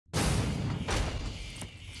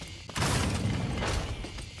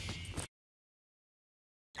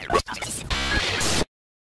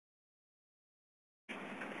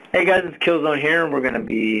Hey guys, it's Killzone here, and we're going to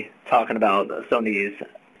be talking about Sony's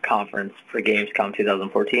conference for Gamescom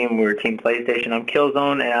 2014. We're Team PlayStation. I'm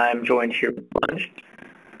Killzone, and I'm joined here with Sponge.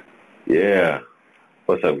 Yeah.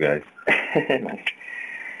 What's up, guys? Nice.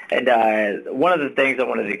 And one of the things I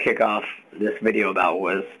wanted to kick off this video about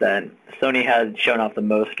was that Sony had shown off the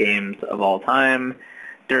most games of all time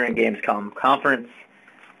during Gamescom conference,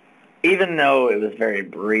 even though it was very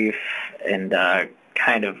brief and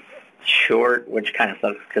kind of short, which kind of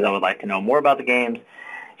sucks because I would like to know more about the games,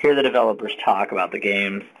 hear the developers talk about the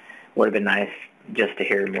games. Would have been nice just to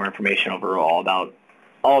hear more information overall about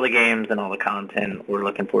all the games and all the content we're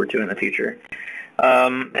looking forward to in the future.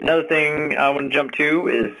 Another thing I want to jump to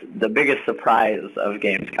is the biggest surprise of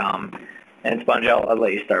Gamescom. And Spongebelt, I'll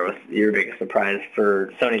let you start with your biggest surprise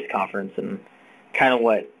for Sony's conference and kind of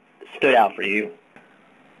what stood out for you.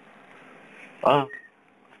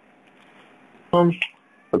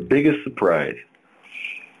 The biggest surprise.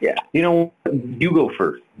 Yeah. You know, you go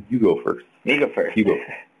first. You go first. Me go first. You go.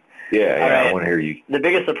 Yeah, right. I want to hear you. The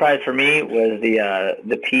biggest surprise for me was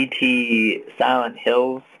the PT Silent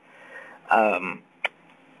Hills.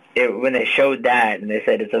 When they showed that and they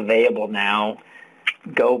said it's available now,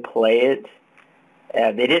 go play it.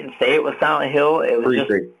 They didn't say it was Silent Hill. It was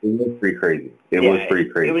pretty crazy. It was pretty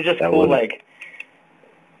crazy. It was just cool. Like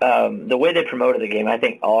the way they promoted the game, I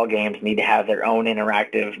think all games need to have their own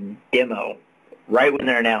interactive demo. Right when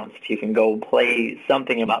they're announced, you can go play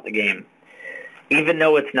something about the game, even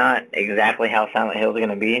though it's not exactly how Silent Hill is going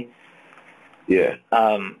to be. Yeah.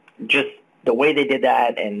 Just the way they did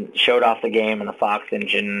that and showed off the game and the Fox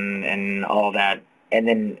engine and all that, and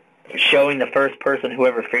then showing the first person,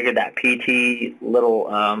 whoever figured that PT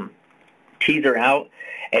little teaser out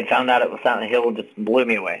and found out it was Silent Hill, just blew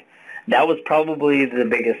me away. That was probably the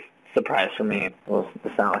biggest surprise for me, was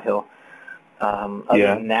the Silent Hill.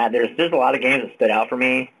 Other than that, there's a lot of games that stood out for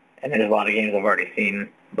me, and there's a lot of games I've already seen,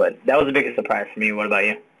 but that was the biggest surprise for me. What about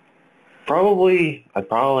you? I'd probably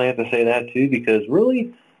have to say that too, because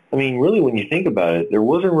really, when you think about it, there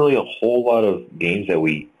wasn't really a whole lot of games that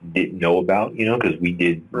we didn't know about, because we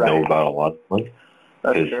did know about a lot of them.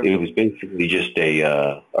 Because it was basically just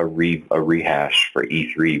a rehash for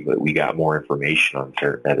E3, but we got more information on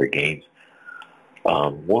certain other games.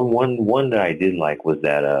 One that I did like was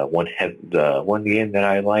that one game that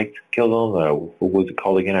I liked, Killzone. What was it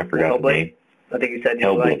called again? I forgot the name. I think you said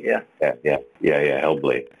you liked, yeah. Yeah,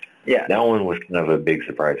 Hellblade. Yeah. That one was kind of a big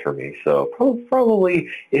surprise for me. So probably,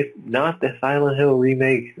 if not the Silent Hill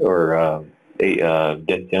remake or a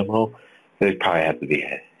demo, it would probably have to be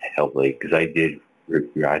Hellblade, because I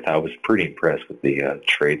thought I was pretty impressed with the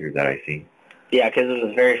trailer that I seen. Yeah, because it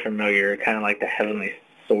was very familiar, kind of like the Heavenly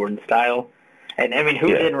Sword style. And, who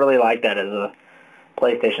didn't really like that as a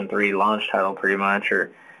PlayStation 3 launch title, pretty much,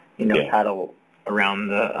 or, title around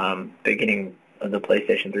the beginning of the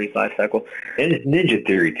PlayStation 3's life cycle. And it's Ninja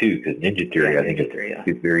Theory, too, because Ninja Theory, I think, is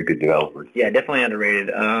very good developers. Yeah, definitely underrated.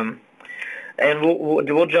 And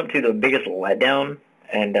we'll jump to the biggest letdown.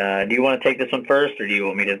 And do you want to take this one first, or do you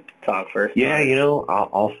want me to talk first? Yeah,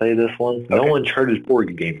 I'll say this one. Okay. No Uncharted 4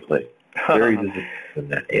 gameplay. Very disappointing.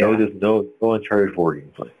 That. Yeah. No Uncharted 4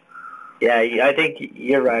 gameplay. Yeah, I think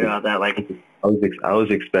you're right about that. Like, I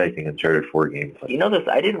was expecting Uncharted 4 gameplay.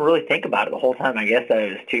 I didn't really think about it the whole time. I guess I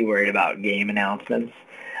was too worried about game announcements.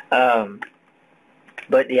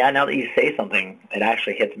 But yeah, now that you say something, it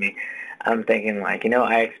actually hits me. I'm thinking, like,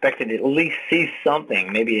 I expected to at least see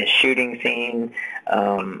something, maybe a shooting scene,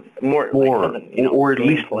 more or at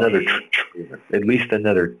least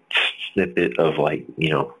another snippet of, like,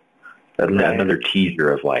 another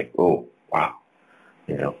teaser of, like, oh wow,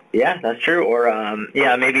 Yeah, that's true. Or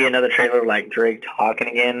maybe another trailer like Drake talking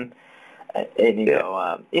again, and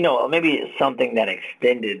maybe something that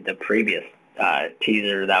extended the previous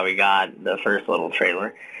teaser that we got, the first little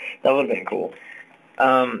trailer. That would have been cool.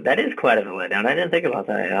 That is quite a letdown. I didn't think about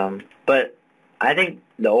that. But I think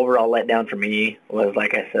the overall letdown for me was,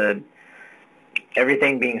 like I said,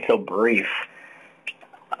 everything being so brief.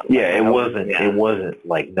 Yeah, it wasn't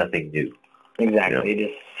like nothing new. Exactly. It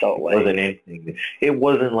just felt like it wasn't anything. It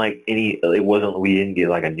wasn't like we didn't get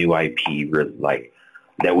like a new IP like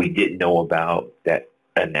that we didn't know about that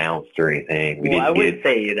announced or anything. I wouldn't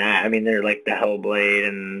say that. They're like the Hellblade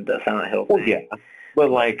and the Silent Hill thing. Well, yeah. But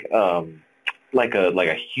like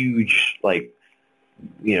a huge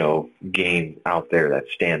game out there that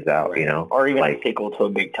stands out, or even a sequel to a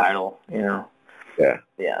big title, Yeah.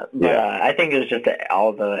 Yeah. But I think it was just that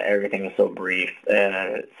everything was so brief.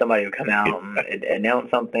 Somebody would come out and announce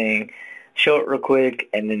something, show it real quick,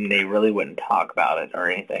 and then they really wouldn't talk about it or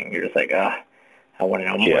anything. You're just like, I want to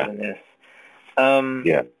know more than this.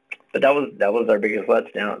 But that was our biggest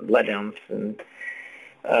letdowns, and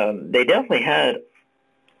they definitely had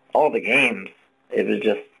all the games. It was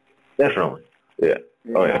just definitely,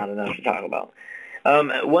 not enough to talk about.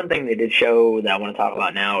 One thing they did show that I want to talk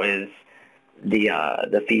about now is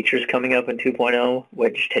the features coming up in 2.0,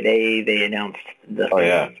 which today they announced the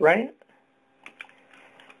themes, right?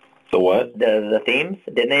 The what? The themes.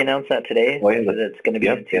 Didn't they announce that today? Oh, yeah, it's going to be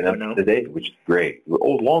in 2.0 today, which is great.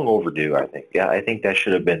 Long overdue, I think. Yeah, I think that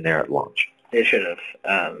should have been there at launch. It should have.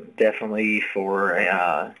 Definitely for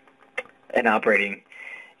an operating,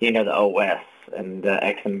 the OS and the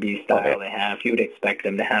XMB style they have. You would expect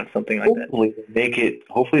them to have something like that.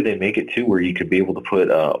 Hopefully they make it too where you could be able to put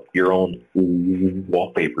your own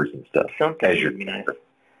wallpapers and stuff. Something would be nice.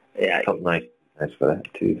 Yeah. Something nice for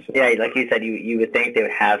that too. So. Yeah, like you said, you would think they would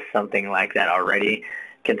have something like that already,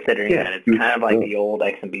 considering that it's kind of like the old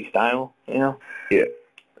XMB style, Yeah.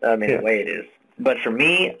 The way it is. But for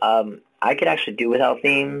me, I could actually do without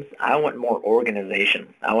themes. I want more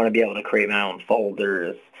organization. I want to be able to create my own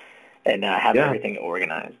folders and have everything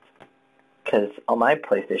organized. Because on my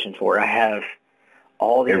PlayStation 4, I have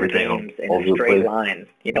all these games in a straight line.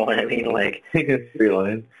 You know what I mean? Like straight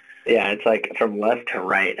line. Yeah, it's like from left to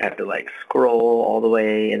right. I have to like scroll all the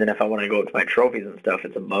way, and then if I want to go up to my trophies and stuff,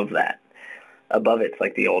 it's above that. Above it's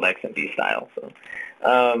like the old XMB style. So,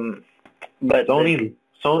 but Sony,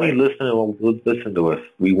 listen to us.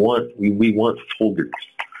 We want folders.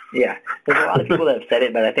 Yeah, there's a lot of people that have said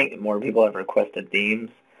it, but I think more people have requested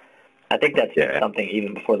themes. I think that's something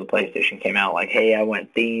even before the PlayStation came out. Like, hey, I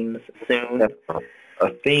want themes soon.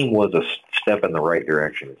 A theme was a step in the right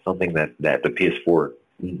direction. It's something that the PS4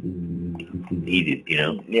 needed,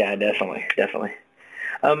 Yeah, definitely.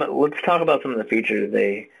 Let's talk about some of the features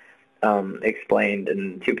they explained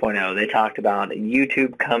in 2.0. They talked about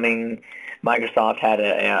YouTube coming. Microsoft had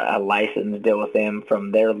a license deal with them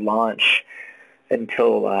from their launch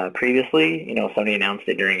until previously. Sony announced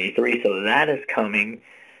it during E3, so that is coming.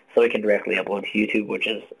 So we can directly upload to YouTube, which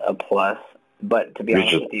is a plus. But to be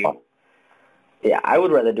honest with you, I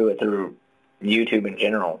would rather do it through YouTube in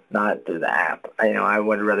general, not through the app. I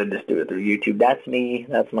would rather just do it through YouTube. That's me.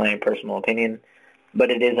 That's my personal opinion.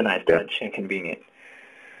 But it is a nice touch and convenient.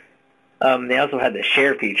 They also had the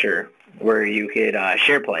share feature where you could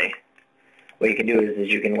share play. What you can do is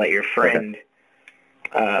you can let your friend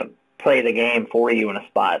play the game for you in a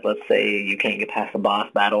spot. Let's say you can't get past the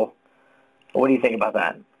boss battle. What do you think about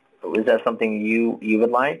that? Is that something you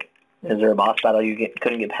would like? Is there a boss battle you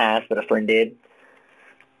couldn't get past but a friend did?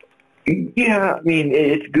 Yeah,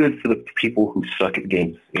 it's good for the people who suck at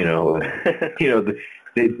games. They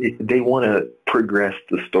want to progress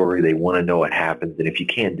the story. They want to know what happens, and if you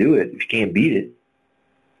can't do it, if you can't beat it,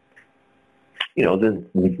 then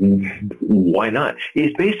why not?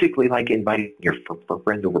 It's basically like inviting your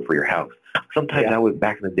friends over for your house. Sometimes I would,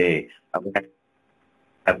 back in the day, I would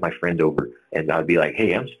have my friend over, and I'd be like,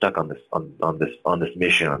 "Hey, I'm stuck on this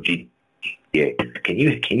mission on GTA. Can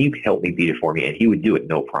you help me beat it for me?" And he would do it,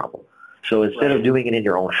 no problem. So instead of doing it in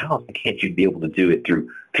your own house, can't you be able to do it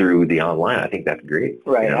through the online? I think that's great.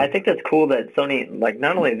 Right. I think that's cool that Sony, like,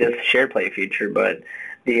 not only this share play feature, but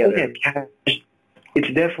the other. It's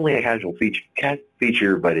definitely a casual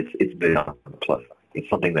feature, but it's been on the plus side. It's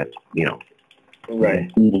something that's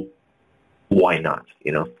right. Why not?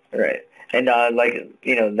 Right. And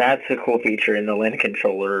that's a cool feature, and the link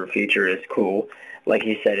controller feature is cool. Like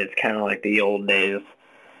you said, it's kind of like the old days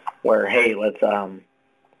where, hey, let's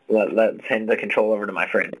hand the control over to my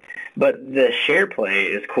friend. But the share play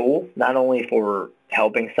is cool, not only for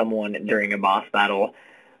helping someone during a boss battle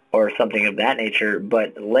or something of that nature,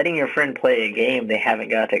 but letting your friend play a game they haven't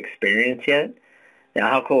got to experience yet. Now,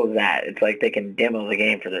 how cool is that? It's like they can demo the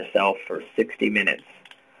game for themselves for 60 minutes.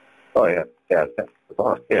 Oh, yeah. Yeah, that's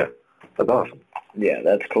awesome. Yeah, that's awesome. Yeah,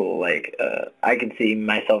 that's cool. Like, I can see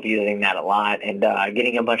myself using that a lot and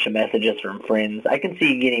getting a bunch of messages from friends. I can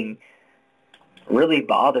see getting really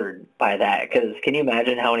bothered by that, because can you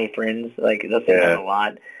imagine how many friends, like, they'll say that a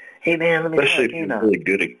lot. Hey, man, let me especially if you're really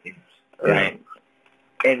good at games. Right.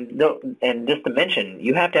 And just to mention,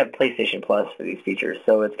 you have to have PlayStation Plus for these features,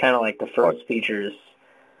 so it's kind of like the first features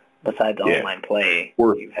besides online play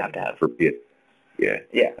you have to have. For PS. Yeah.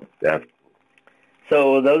 Yeah.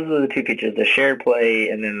 So those are the two features, the shared play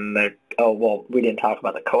and then we didn't talk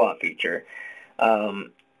about the co-op feature.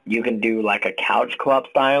 You can do like a couch co-op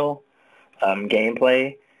style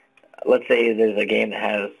gameplay. Let's say there's a game that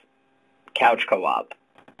has couch co-op,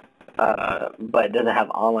 but it doesn't have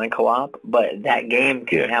online co-op, but that game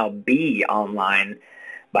can now be online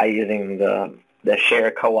by using the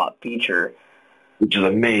share co-op feature. Which is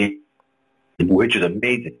amazing.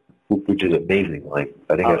 which is amazing. Like,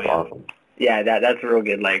 I think that's awesome. Yeah, that's real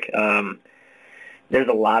good. Like, there's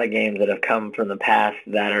a lot of games that have come from the past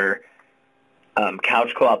that are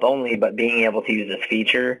couch co-op only, but being able to use this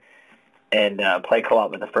feature and play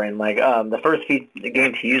co-op with a friend. Like, the first game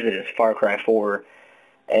to use it is Far Cry 4,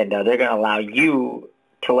 and they're going to allow you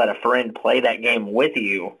to let a friend play that game with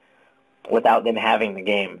you without them having the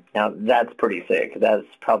game. Now, that's pretty sick. That's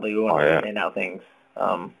probably one of the standout things.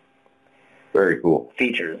 Very cool.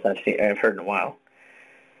 Features I've heard in a while.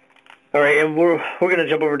 All right, and we're going to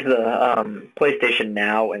jump over to the PlayStation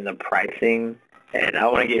Now and the pricing, and I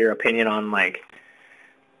want to get your opinion on, like,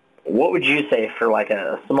 what would you say for, like,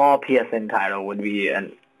 a small PSN title would be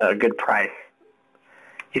a good price?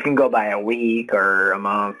 You can go by a week or a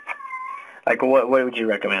month. Like, what would you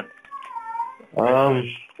recommend? Well,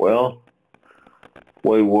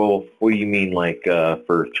 what do you mean, like,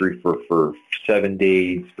 for 7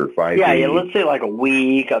 days, for 5 days? Yeah, let's say like a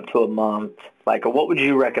week up to a month. Like, what would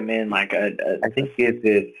you recommend? Like, I think if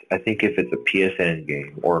it's a PSN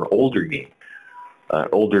game or an older game,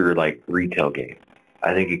 older like retail game,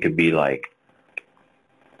 I think it could be like,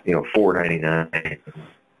 $4.99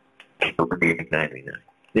 or $8.99.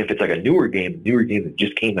 If it's like a newer game that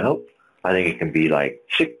just came out, I think it can be like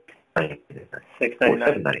 $6.99 or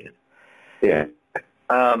 $7.99. Yeah.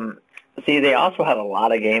 See, they also have a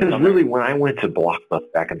lot of games. Because really, when I went to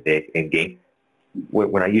Blockbuster back in the day,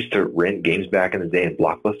 when I used to rent games back in the day in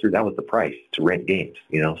Blockbuster, that was the price to rent games.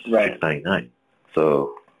 Right. $6.99.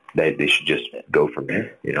 So they should just go from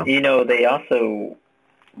there. They also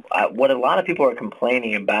what a lot of people are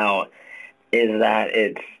complaining about is that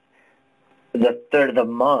it's the third of the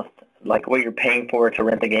month, like what you're paying for to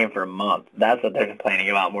rent the game for a month. That's what they're complaining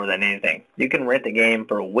about more than anything. You can rent the game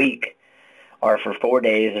for a week or for 4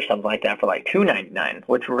 days or something like that for like $2.99,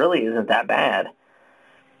 which really isn't that bad.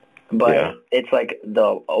 But it's like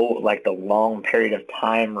the long period of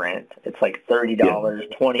time rent. It's like $30,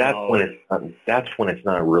 $20. That's when it's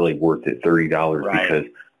not really worth it, $30, because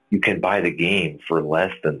you can buy the game for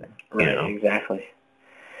less than that. Right, exactly.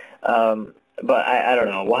 But I don't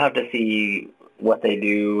know. We'll have to see what they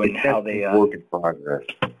do and how they work in progress.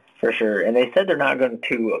 For sure. And they said they're not going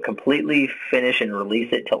to completely finish and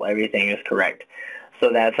release it till everything is correct.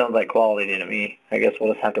 So that sounds like quality to me. I guess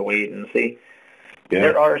we'll just have to wait and see. Yeah.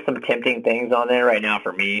 There are some tempting things on there right now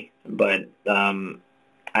for me, but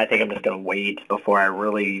I think I'm just going to wait before I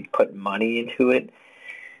really put money into it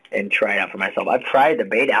and try it out for myself. I've tried the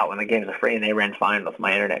beta out when the games are free, and they ran fine with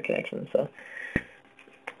my internet connection. So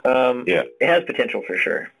it has potential for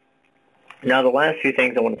sure. Now, the last few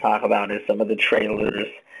things I want to talk about is some of the trailers.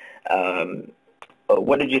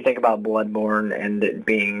 What did you think about Bloodborne and it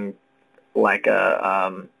being like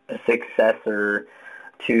a successor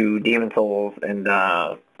to Demon Souls and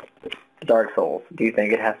Dark Souls? Do you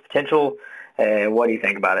think it has potential? What do you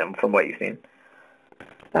think about it from what you've seen?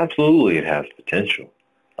 Absolutely, it has potential.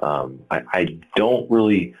 I didn't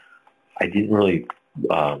really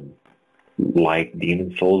like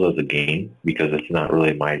Demon Souls as a game because it's not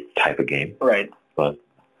really my type of game. Right. But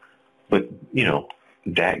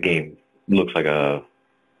that game looks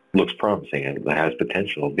promising and it has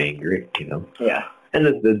potential of being great. Yeah. And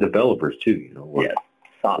the developers too.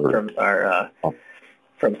 From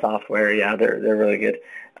Software. Yeah, they're really good.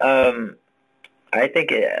 I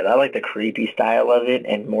like the creepy style of it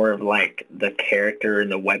and more of like the character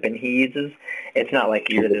and the weapon he uses. It's not like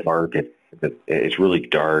you're this dark. It's really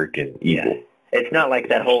dark and evil. Yeah. It's not like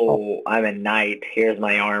that whole I'm a knight, here's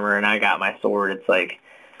my armor and I got my sword. It's like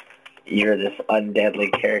you're this undeadly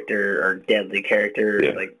character or deadly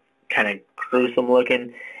character, like kind of gruesome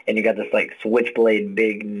looking, and you got this like switchblade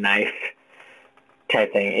big knife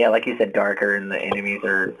type thing. Yeah, like you said, darker, and the enemies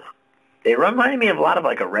are. It reminded me of a lot of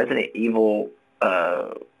like a Resident Evil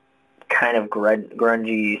kind of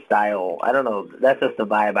grungy style. I don't know. That's just the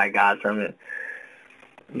vibe I got from it.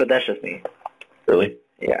 But that's just me. Really?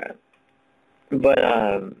 Yeah. But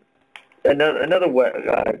another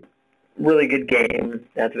really good game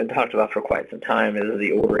that's been talked about for quite some time is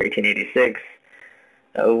the Order 1886.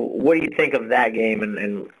 What do you think of that game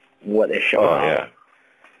and what they show off?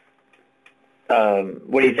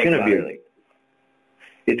 What do you think about it?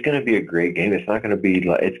 It's going to be a great game. It's not going to be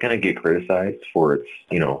like, it's going to get criticized for its,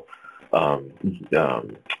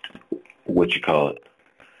 what you call it,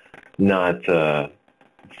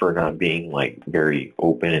 for not being like very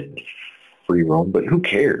open and free roam. But who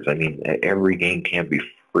cares? I mean, every game can't be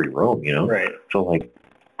free roam, Right. So like,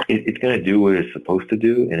 it's going to do what it's supposed to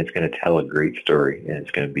do, and it's going to tell a great story, and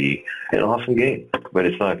it's going to be an awesome game. But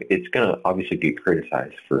it's not. It's going to obviously get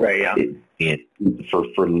criticized for it being for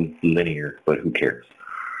linear. But who cares?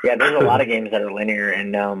 Yeah, there's a lot of games that are linear,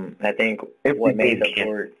 and I think what makes up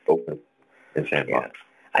for it, open in sandbox.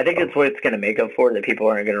 I think it's what's going to make up for it, that people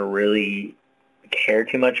aren't going to really care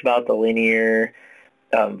too much about the linear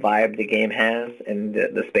vibe the game has and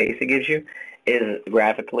the space it gives you, is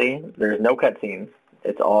graphically, there's no cutscenes.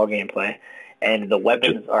 It's all gameplay. And the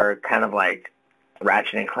weapons are kind of like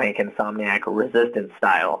Ratchet and Clank Insomniac Resistance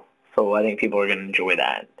style. So I think people are going to enjoy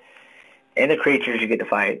that. And the creatures you get to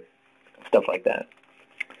fight, stuff like that.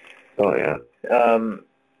 Oh, yeah.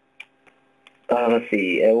 Let's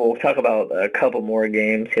see. We'll talk about a couple more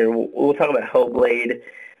games here. We'll talk about Hellblade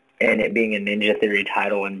and it being a Ninja Theory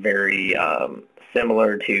title and very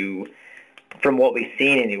similar to, from what we've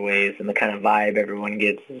seen anyways, and the kind of vibe everyone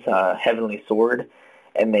gets is Heavenly Sword.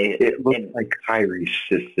 And it looks like Kyrie's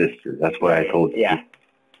sister. That's what I told you. Yeah.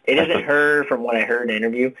 It isn't her from what I heard in an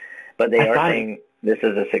interview, but they are saying this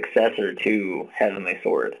is a successor to Heavenly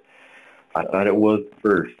Sword. I thought it was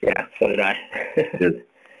first. Yeah, so did I.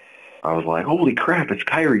 I was like, holy crap, it's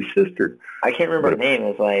Kyrie's sister. I can't remember her name.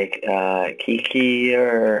 It's like Kiki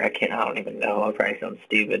or I don't even know. I'll probably sound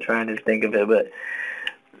stupid trying to think of it,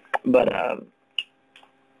 but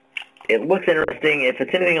it looks interesting. If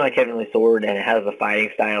it's anything like Heavenly Sword and it has the fighting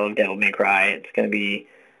style of Devil May Cry, it's going to be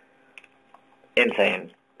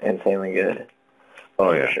insanely good.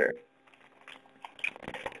 Oh yeah, for sure.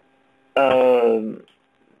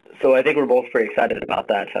 So I think we're both pretty excited about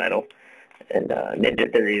that title. And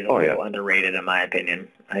Ninja Theory is a little underrated in my opinion.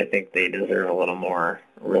 I think they deserve a little more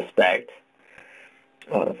respect,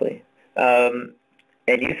 honestly. And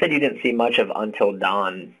you said you didn't see much of Until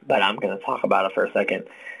Dawn, but I'm going to talk about it for a second.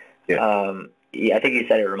 Yeah. I think you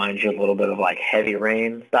said it reminds you a little bit of like Heavy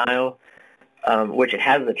Rain style, which it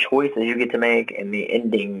has the choices you get to make and the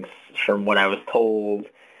endings, from what I was told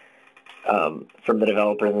from the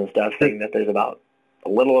developers and stuff, saying that there's about a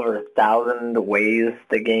little over 1,000 ways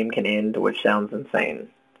the game can end, which sounds insane.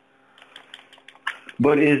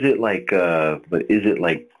 But is it like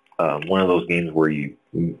one of those games where you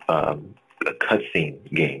a cutscene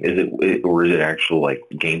game? Is it or is it actual like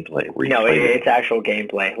gameplay where you it's actual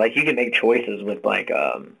gameplay. Like you can make choices with like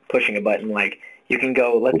pushing a button. Like you can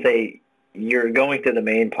go, let's say you're going through the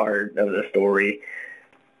main part of the story.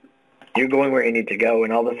 You're going where you need to go,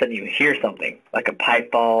 and all of a sudden you hear something like a pipe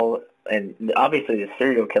ball. And obviously the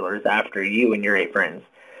serial killer is after you and your 8 friends.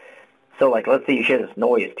 So, like, let's say you hear this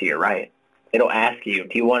noise to your right. It'll ask you,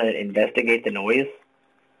 do you want to investigate the noise?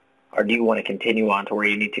 Or do you want to continue on to where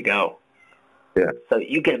you need to go? Yeah. So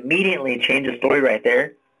you can immediately change the story right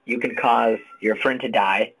there. You can cause your friend to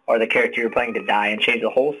die, or the character you're playing to die, and change the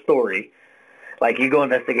whole story. Like, you go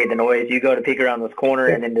investigate the noise, you go to peek around this corner,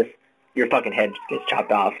 and then your fucking head just gets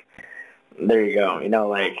chopped off. There you go. You know,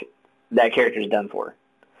 like, that character's done for.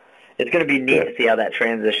 It's going to be neat to see how that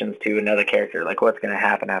transitions to another character, like what's going to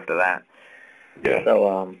happen after that. Yeah.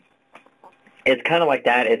 So it's kind of like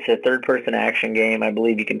that. It's a third-person action game. I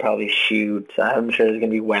believe you can probably shoot. I'm sure there's going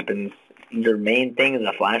to be weapons. Your main thing is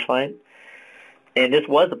a flashlight. And this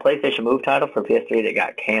was a PlayStation Move title for PS3 that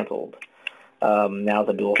got canceled. Now it's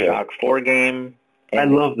a DualShock 4 game. I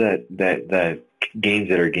love that games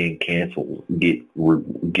that are getting canceled get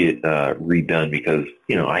redone, because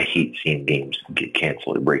I hate seeing games get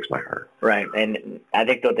canceled. It breaks my heart. Right, and I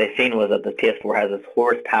think what they've seen was that the PS4 has this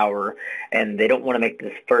horsepower, and they don't want to make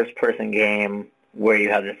this first-person game where you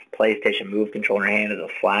have this PlayStation Move controller in your hand as a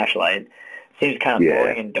flashlight. Seems kind of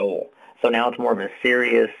boring and dull. So now it's more of a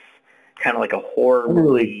serious, kind of like a horror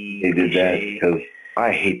movie. They did that because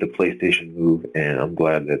I hate the PlayStation Move, and I'm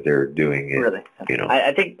glad that they're doing it. Really?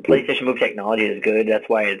 I think PlayStation Move technology is good. That's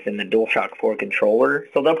why it's in the DualShock 4 controller.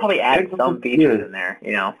 So they'll probably add some features in there,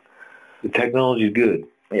 The technology is good.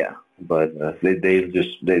 Yeah. But they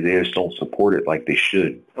just don't support it like they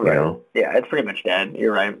should, right. Yeah, it's pretty much dead.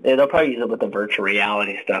 You're right. They'll probably use it with the virtual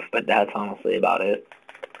reality stuff, but that's honestly about it.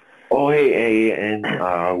 Oh, hey, and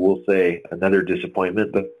I will say another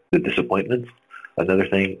disappointment, the disappointments. Another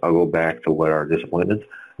thing, I'll go back to what our disappointments.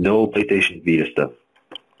 No PlayStation Vita stuff.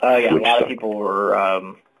 Oh, yeah, a lot of people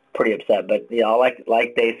were pretty upset. But,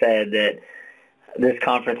 like they said that this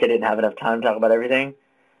conference, they didn't have enough time to talk about everything.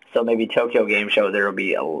 So maybe Tokyo Game Show, there will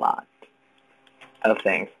be a lot of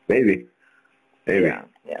things. Maybe. Yeah.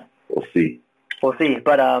 We'll see.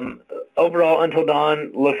 But overall, Until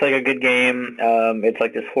Dawn looks like a good game. It's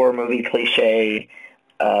like this horror movie cliche,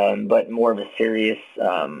 but more of a serious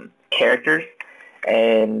characters.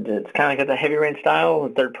 And it's kind of like a Heavy Rain style,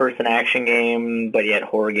 third-person action game, but yet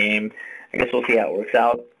horror game. I guess we'll see how it works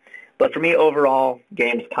out. But for me, overall,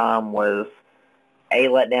 Gamescom was a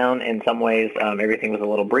letdown in some ways. Everything was a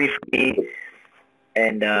little brief for me.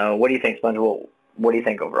 And what do you think, Sponge? What do you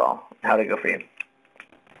think overall? How did it go for you?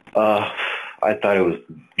 I thought it was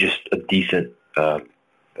just a decent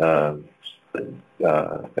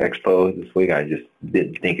expo this week. I just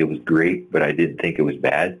didn't think it was great, but I didn't think it was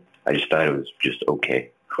bad. I just thought it was just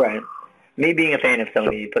okay. Right. Me being a fan of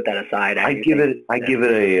Sony, put that aside. I give it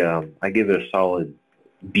a solid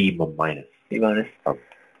B minus. B minus.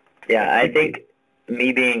 Yeah, I think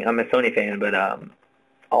I'm a Sony fan, but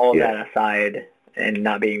all of that aside, and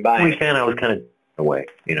not being biased. Sony fan, I was kind of away,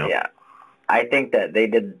 Yeah, I think that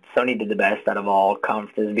Sony did the best out of all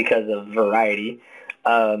conferences because of variety.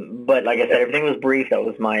 But like I said, everything was brief. That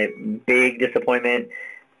was my big disappointment,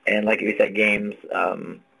 and like you said, games.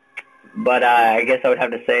 But I guess I would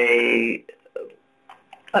have to say,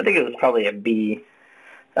 I think it was probably a B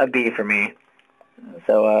for me.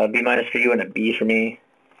 So B minus for you and a B for me.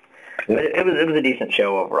 But it was a decent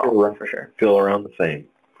show overall, for sure. Feel around the same,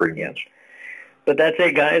 pretty much. But that's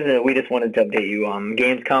it, guys. We just wanted to update you on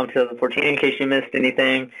Gamescom 2014 in case you missed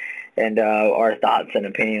anything, and our thoughts and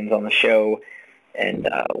opinions on the show. And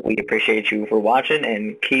we appreciate you for watching,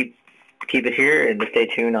 and keep it here, and stay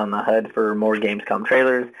tuned on the HUD for more Gamescom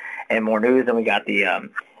trailers and more news. And we got the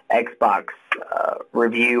Xbox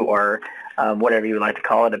review, or whatever you would like to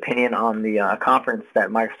call it, opinion on the conference that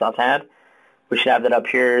Microsoft had. We should have that up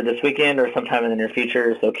here this weekend or sometime in the near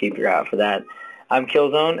future, so keep your eye out for that. I'm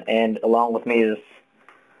Killzone, and along with me is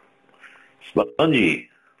Spongy.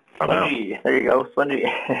 Spongy. There you go, Spongy.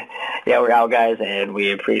 Yeah, we're out, guys, and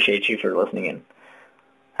we appreciate you for listening in.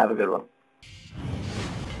 Have a good one.